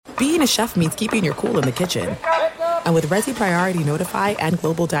being a chef means keeping your cool in the kitchen. And with Resi Priority Notify and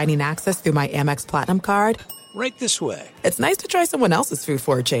Global Dining Access through my Amex Platinum card, Right this way. it's nice to try someone else's food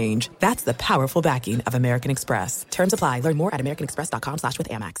for a change. That's the powerful backing of American Express. Terms apply. Learn more at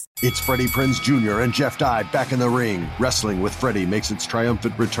americanexpress.com/withAmex. It's Freddie Prinze Jr. and Jeff Dye back in the ring. Wrestling with Freddie makes its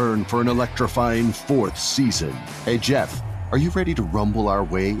triumphant return for an electrifying 4th season. Hey, Jeff, are you ready to rumble our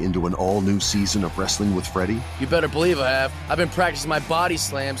way into an all-new season of Wrestling with Freddie? You better believe I have. I've been practicing my body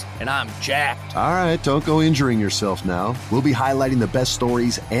slams, and I'm jacked. All right, don't go injuring yourself now. We'll be highlighting the best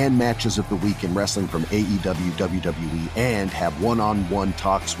stories and matches of the week in wrestling from AEW, WWE, and have one-on-one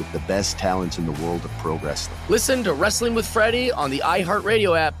talks with the best talents in the world of pro wrestling. Listen to Wrestling with Freddie on the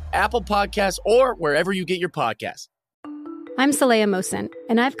iHeartRadio app, Apple Podcasts, or wherever you get your podcasts. I'm Saleha Mohsen,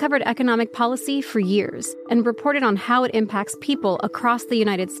 and I've covered economic policy for years and reported on how it impacts people across the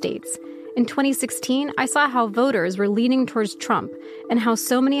United States. In 2016, I saw how voters were leaning towards Trump and how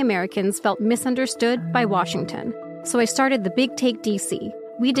so many Americans felt misunderstood by Washington. So I started The Big Take DC.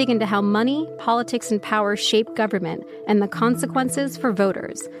 We dig into how money, politics, and power shape government and the consequences for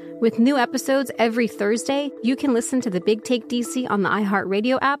voters. With new episodes every Thursday, you can listen to The Big Take DC on the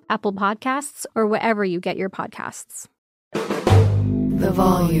iHeartRadio app, Apple Podcasts, or wherever you get your podcasts. The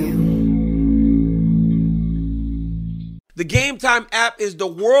volume. The Game Time app is the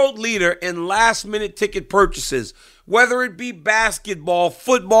world leader in last-minute ticket purchases, whether it be basketball,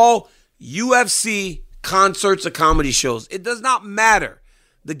 football, UFC, concerts, or comedy shows. It does not matter.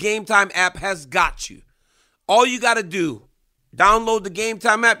 The Game Time app has got you. All you got to do, download the Game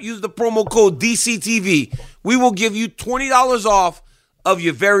Time app, use the promo code DCTV. We will give you $20 off of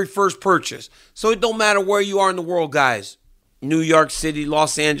your very first purchase. So it don't matter where you are in the world, guys. New York City,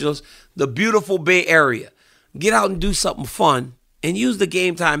 Los Angeles, the beautiful Bay Area. Get out and do something fun and use the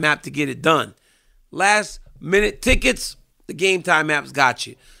Game Time app to get it done. Last minute tickets, the Game Time app's got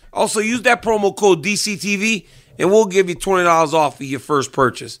you. Also, use that promo code DCTV and we'll give you $20 off of your first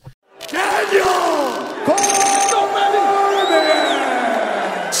purchase.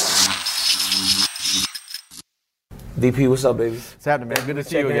 DP, what's up, baby? What's happening, man? Good to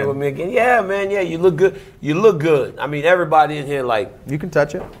see you Checking in again. with me again. Yeah, man. Yeah, you look good. You look good. I mean, everybody in here, like, You can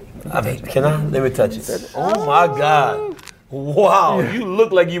touch it. I mean, can I? Let me touch it. Oh my God! Wow, you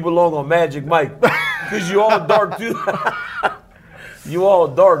look like you belong on Magic Mike, cause you all dark too. You all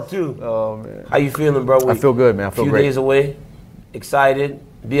dark too. Oh man. How you feeling, bro? I feel good, man. I feel few great. days away. Excited.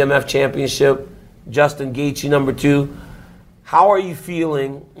 BMF Championship. Justin Gaethje #2. How are you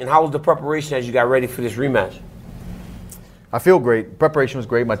feeling, and how was the preparation as you got ready for this rematch? I feel great. Preparation was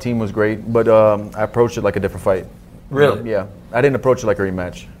great. My team was great, but I approached it like a different fight. Really? Yeah. I didn't approach it like a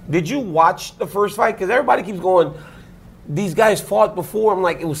rematch. Did you watch the first fight? Because everybody keeps going, these guys fought before. I'm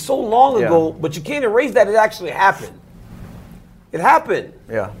like, it was so long ago, but you can't erase that it actually happened. It happened.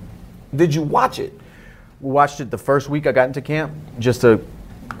 Yeah. Did you watch it? We watched it the first week I got into camp,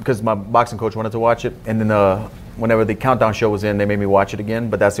 because my boxing coach wanted to watch it, and then whenever the countdown show was in, they made me watch it again.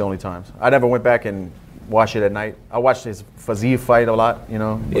 But that's the only times. I never went back and watched it at night. I watched his Faziev fight a lot, you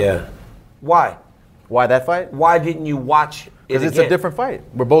know. Yeah. Why? Why that fight? Why didn't you watch it Because it's again? a different fight.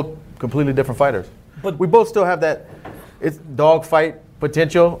 We're both completely different fighters. But we both still have that it's dog fight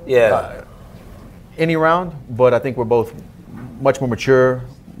potential. Yeah. Any round, but I think we're both much more mature,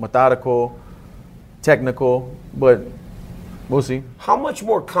 methodical, technical, but we'll see. How much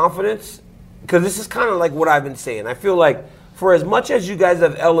more confidence? Because this is kind of like what I've been saying. I feel like for as much as you guys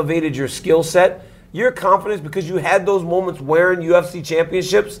have elevated your skill set, your confidence, because you had those moments wearing UFC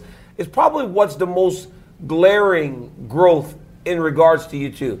championships, is probably what's the most glaring growth in regards to you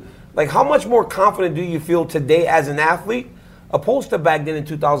two. Like, how much more confident do you feel today as an athlete opposed to back then in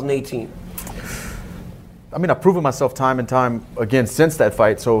 2018? I mean, I've proven myself time and time again since that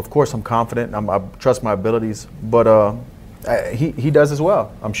fight, so of course I'm confident. I trust my abilities, but he does as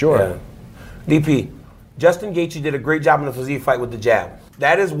well, I'm sure. Yeah. DP, Justin Gaethje did a great job in the Faziev fight with the jab.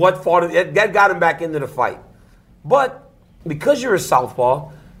 That is what that got him back into the fight. But because you're a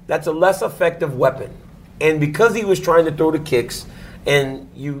southpaw, that's a less effective weapon. And because he was trying to throw the kicks, and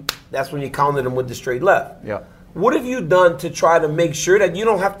that's when you countered him with the straight left. Yeah. What have you done to try to make sure that you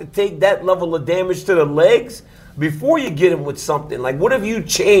don't have to take that level of damage to the legs before you get him with something? Like, what have you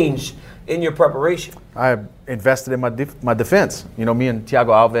changed in your preparation? I invested in my defense. You know, me and Thiago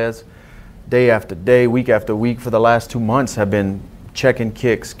Alves, day after day, week after week, for the last 2 months have been checking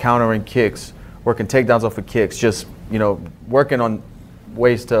kicks, countering kicks, working takedowns off of kicks, just, you know, working on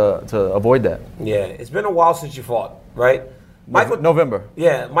ways to avoid that. Yeah, it's been a while since you fought, right? November.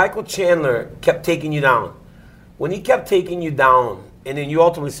 Yeah, Michael Chandler kept taking you down. When he kept taking you down, and then you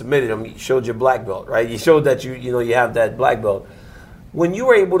ultimately submitted him, you showed your black belt, right? You showed that you have that black belt. when you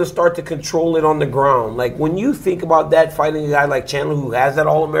were able to start to control it on the ground, like when you think about that fighting a guy like Chandler who has that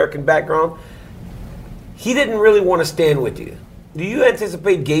All-American background, he didn't really want to stand with you. Do you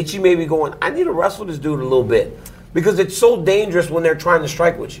anticipate Gaethje maybe going, I need to wrestle this dude a little bit? Because it's so dangerous when they're trying to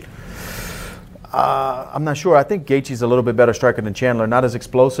strike with you. I'm not sure. I think Gaethje's a little bit better striker than Chandler. Not as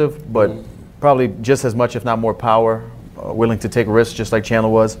explosive, but probably just as much, if not more power. Willing to take risks just like Chandler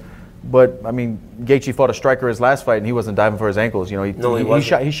was. But, I mean, Gaethje fought a striker his last fight, and he wasn't diving for his ankles. You know,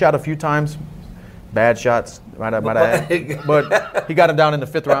 he shot a few times, bad shots, might add. But he got him down in the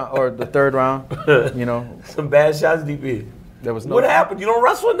 5th round or the 3rd round, you know. Some bad shots, DP. There was no. What happened? You don't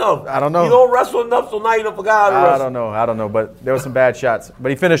wrestle enough. I don't know. You don't wrestle enough, so now you don't forgot how to wrestle. I don't know. But there were some bad shots. But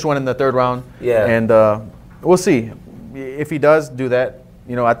he finished one in the 3rd round. Yeah. And we'll see. If he does do that,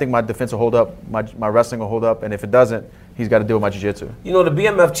 you know, I think my defense will hold up. My wrestling will hold up. And if it doesn't, he's got to deal with my jiu-jitsu. You know, the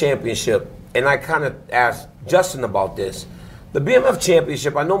BMF championship, and I kind of asked Justin about this. The BMF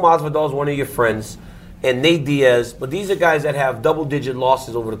championship, I know Masvidal is one of your friends, and Nate Diaz, but these are guys that have double-digit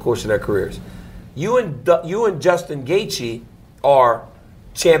losses over the course of their careers. You and Justin Gaethje are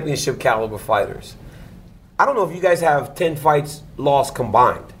championship caliber fighters. I don't know if you guys have 10 fights lost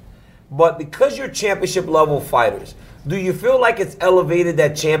combined, but because you're championship level fighters, do you feel like it's elevated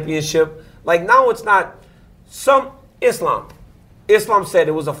that championship? Like now it's not Islam said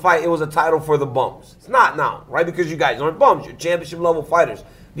it was a fight, it was a title for the bums. It's not now, right? Because you guys aren't bums, you're championship level fighters.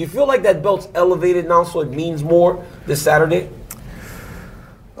 Do you feel like that belt's elevated now so it means more this Saturday?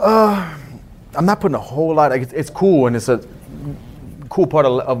 I'm not putting a whole lot. It's cool, and it's a cool part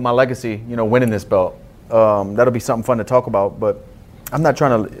of my legacy, you know, winning this belt. That'll be something fun to talk about, but I'm not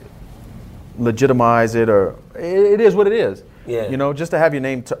trying to legitimize it, or it is what it is. Yeah. You know, just to have your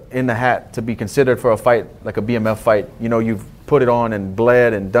name in the hat to be considered for a fight like a BMF fight. You know, you've put it on and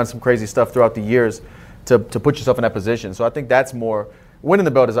bled and done some crazy stuff throughout the years to put yourself in that position. So I think that's more. Winning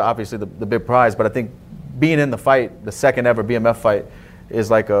the belt is obviously the big prize, but I think being in the fight, the second ever BMF fight, is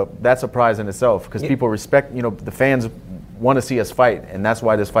that's a prize in itself, because people respect, you know, the fans want to see us fight, and that's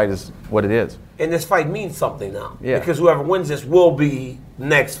why this fight is what it is. And this fight means something now. Yeah. Because whoever wins this will be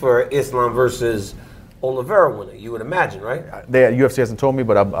next for Islam versus Oliveira winner, you would imagine, right? UFC hasn't told me,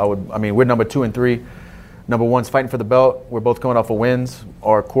 but I mean, we're number 2 and 3. Number 1's fighting for the belt. We're both coming off of wins.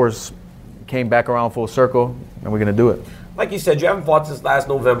 Our course came back around full circle, and we're going to do it. Like you said, you haven't fought since last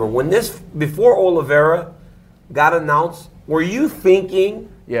November. Before Oliveira got announced, were you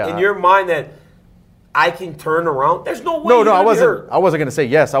thinking in your mind that I can turn around? There's no way. No, I wasn't going to say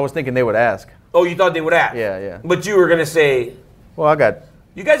yes. I was thinking they would ask. Oh, you thought they would ask? Yeah. But you were going to say, well,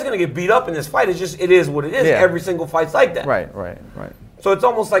 you guys are going to get beat up in this fight. It is what it is. Yeah. Every single fight's like that. Right. So it's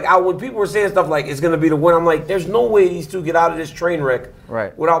almost like when people were saying stuff like it's going to be the win, I'm like, there's no way these two get out of this train wreck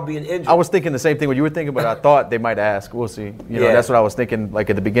without being injured. I was thinking the same thing what you were thinking, but I thought they might ask. We'll see. You know, that's what I was thinking,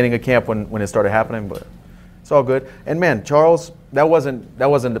 like at the beginning of camp when it started happening, but it's all good. And man, Charles, that wasn't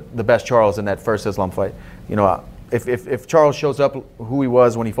the best Charles in that first Islam fight. You know, if Charles shows up who he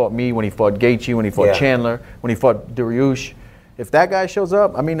was when he fought me, when he fought Gaethje, when he fought Chandler, when he fought Dariush, if that guy shows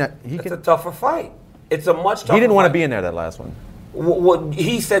up, I mean, it's a tougher fight. It's a much tougher fight. He didn't want to be in there that last one.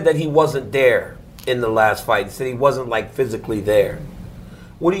 He said that he wasn't there in the last fight. He said he wasn't like physically there.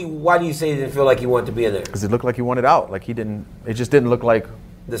 Why do you say he didn't feel like he wanted to be in there? Because it looked like he wanted out. Like it just didn't look like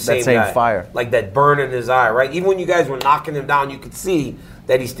the same fire. Like that burn in his eye, right? Even when you guys were knocking him down, you could see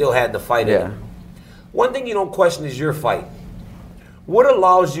that he still had the fight in him. One thing you don't question is your fight. What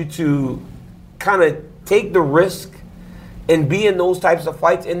allows you to kind of take the risk and be in those types of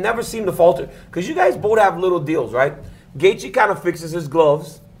fights and never seem to falter? Because you guys both have little deals, right? Gaethje kind of fixes his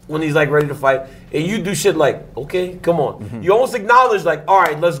gloves when he's like ready to fight, and you do shit like, okay, come on. Mm-hmm. You almost acknowledge like, all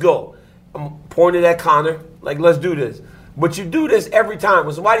right, let's go. I'm pointing at Connor, like, let's do this. But you do this every time.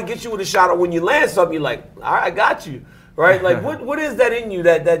 When somebody gets you with a shot, or when you land something, you're like, all right, I got you, right? Like, what is that in you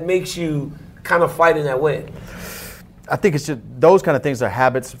that makes you kind of fight in that way? I think it's just those kind of things are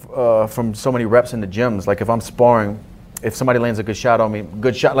habits from so many reps in the gyms. Like if I'm sparring, if somebody lands a good shot on me,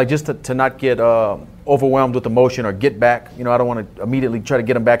 like just to not get overwhelmed with emotion or get back. You know, I don't want to immediately try to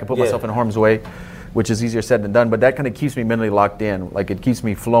get them back and put myself in harm's way, which is easier said than done. But that kind of keeps me mentally locked in. Like it keeps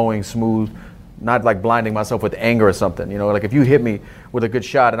me flowing smooth, not like blinding myself with anger or something. You know, like if you hit me with a good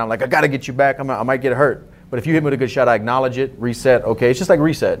shot and I'm like, I got to get you back, I might get hurt. But if you hit me with a good shot, I acknowledge it, reset. Okay, it's just like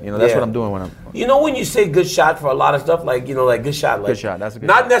reset. You know, that's what I'm doing when I'm. You know, when you say good shot for a lot of stuff, like like good shot, like good shot. That's a good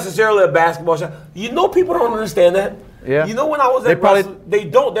not shot. necessarily a basketball shot. You know, people don't understand that. Yeah. You know, when I was at wrestling, they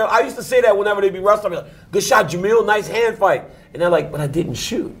don't. I used to say that whenever they be wrestling. I'd be like, good shot, Jamil, nice hand fight. And they're like, but I didn't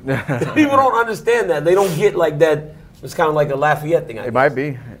shoot. People don't understand that. They don't get like that It's kind of like a Lafayette thing, I guess. It might be.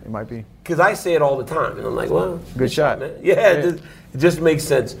 It might be. Because I say it all the time, and I'm like, well, good shot, man. Yeah, it just makes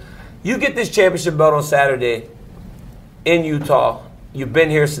sense. You get this championship belt on Saturday in Utah. You've been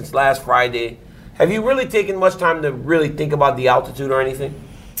here since last Friday. Have you really taken much time to really think about the altitude or anything?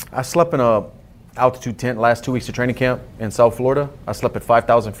 I slept in a altitude tent last 2 weeks of training camp in South Florida. I slept at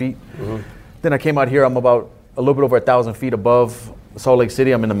 5,000 feet. Mm-hmm. Then I came out here. I'm about a little bit over 1,000 feet above Salt Lake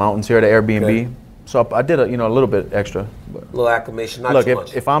City. I'm in the mountains here at the Airbnb. Okay. So I did a little bit extra. A little acclimation, not look, too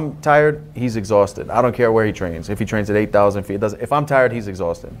much. If I'm tired, he's exhausted. I don't care where he trains. If he trains at 8,000 feet, if I'm tired, he's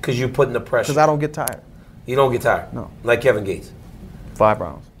exhausted. Because you're putting the pressure. Because I don't get tired. You don't get tired? No. Like Kevin Gates? 5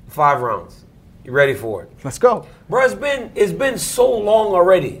 rounds. 5 rounds. You ready for it? Let's go. Bro, it's been so long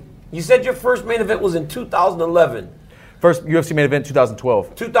already. You said your first main event was in 2011. First UFC main event,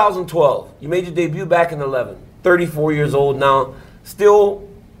 2012. 2012. You made your debut back in 11. 34 years old now. Still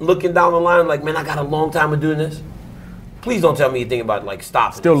looking down the line like, man, I got a long time of doing this. Please don't tell me you think about like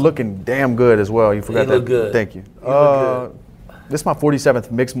stopping. Still looking damn good as well. You forgot that. You look good. Thank you. You look good. This is my 47th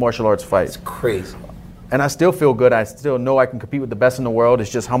mixed martial arts fight. It's crazy. And I still feel good. I still know I can compete with the best in the world.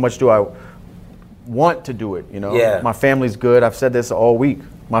 It's just how much do I want to do it, you know? Yeah. My family's good. I've said this all week.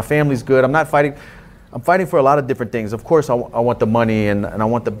 My family's good. I'm not fighting. I'm fighting for a lot of different things. Of course, I want the money and I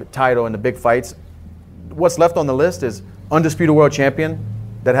want the title and the big fights. What's left on the list is undisputed world champion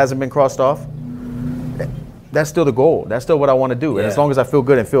that hasn't been crossed off. That's still the goal. That's still what I want to do. Yeah. And as long as I feel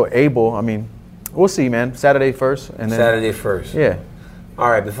good and feel able, I mean, we'll see, man. Saturday first. And then Saturday first. Yeah. All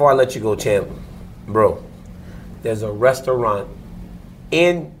right, before I let you go, champ, bro, there's a restaurant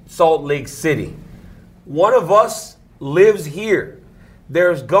in Salt Lake City. One of us lives here.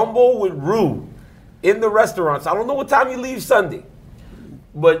 There's gumbo with roux in the restaurants. I don't know what time you leave Sunday,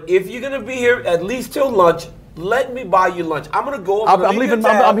 but if you're gonna be here at least till lunch, let me buy you lunch. I'm gonna go. I'm leaving.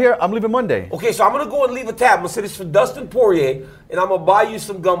 I'm leaving Monday. Okay, so I'm gonna go and leave a tab. I'm gonna say this for Dustin Poirier, and I'm gonna buy you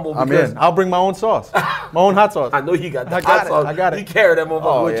some gumbo. I'm in. I'll bring my own sauce, my own hot sauce. I know you got the hot sauce. I got it. You carry that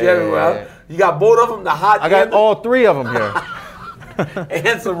motherfucker with you everywhere. Yeah. You got both of them, the hot. I got all 3 of them here.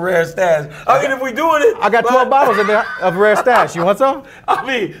 And some rare stash. I mean, if we doing it, I got 12 bottles of rare stash. You want some? I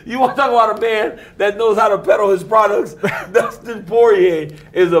mean, you want to talk about a man that knows how to peddle his products? Dustin Poirier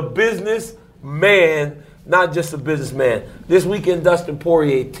is a businessman, not just a businessman. This weekend, Dustin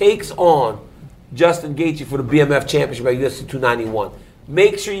Poirier takes on Justin Gaethje for the BMF Championship at UFC 291.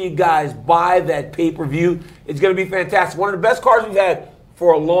 Make sure you guys buy that pay-per-view. It's going to be fantastic. One of the best cards we've had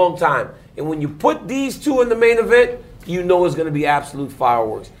for a long time. And when you put these two in the main event, you know it's going to be absolute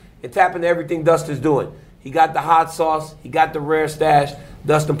fireworks. And tap into everything Dustin's doing. He got the hot sauce. He got the rare stash.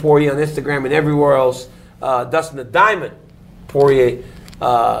 Dustin Poirier on Instagram and everywhere else. Dustin the Diamond Poirier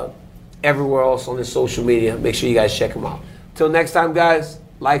everywhere else on his social media. Make sure you guys check him out. Till next time, guys,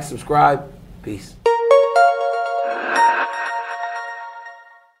 like, subscribe. Peace.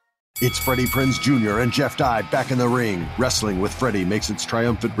 It's Freddie Prinze Jr. and Jeff Dye back in the ring. Wrestling with Freddie makes its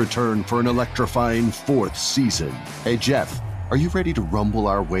triumphant return for an electrifying 4th season. Hey, Jeff, are you ready to rumble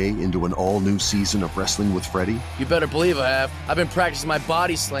our way into an all-new season of Wrestling with Freddie? You better believe I have. I've been practicing my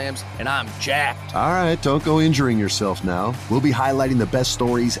body slams, and I'm jacked. All right, don't go injuring yourself now. We'll be highlighting the best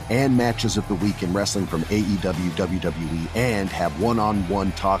stories and matches of the week in wrestling from AEW, WWE, and have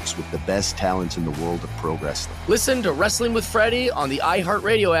one-on-one talks with the best talents in the world of pro wrestling. Listen to Wrestling with Freddie on the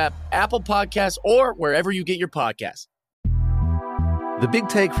iHeartRadio app, Apple Podcasts, or wherever you get your podcasts. The Big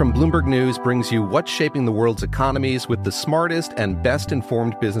Take from Bloomberg News brings you what's shaping the world's economies with the smartest and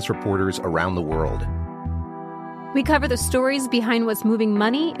best-informed business reporters around the world. We cover the stories behind what's moving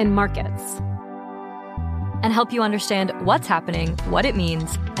money and markets, and help you understand what's happening, what it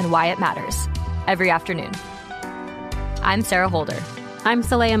means, and why it matters every afternoon. I'm Sarah Holder. I'm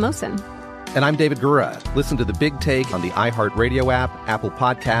Saleha Mohsin. And I'm David Gura. Listen to The Big Take on the iHeartRadio app, Apple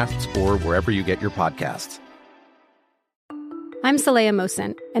Podcasts, or wherever you get your podcasts. I'm Saleha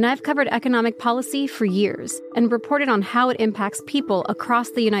Mohsin, and I've covered economic policy for years and reported on how it impacts people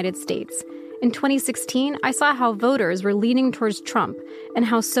across the United States. In 2016, I saw how voters were leaning towards Trump and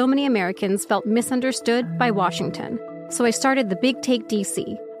how so many Americans felt misunderstood by Washington. So I started The Big Take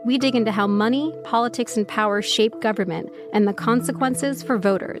DC. We dig into how money, politics, and power shape government and the consequences for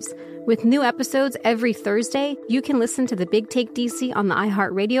voters. With new episodes every Thursday, you can listen to The Big Take DC on the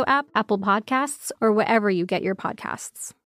iHeartRadio app, Apple Podcasts, or wherever you get your podcasts.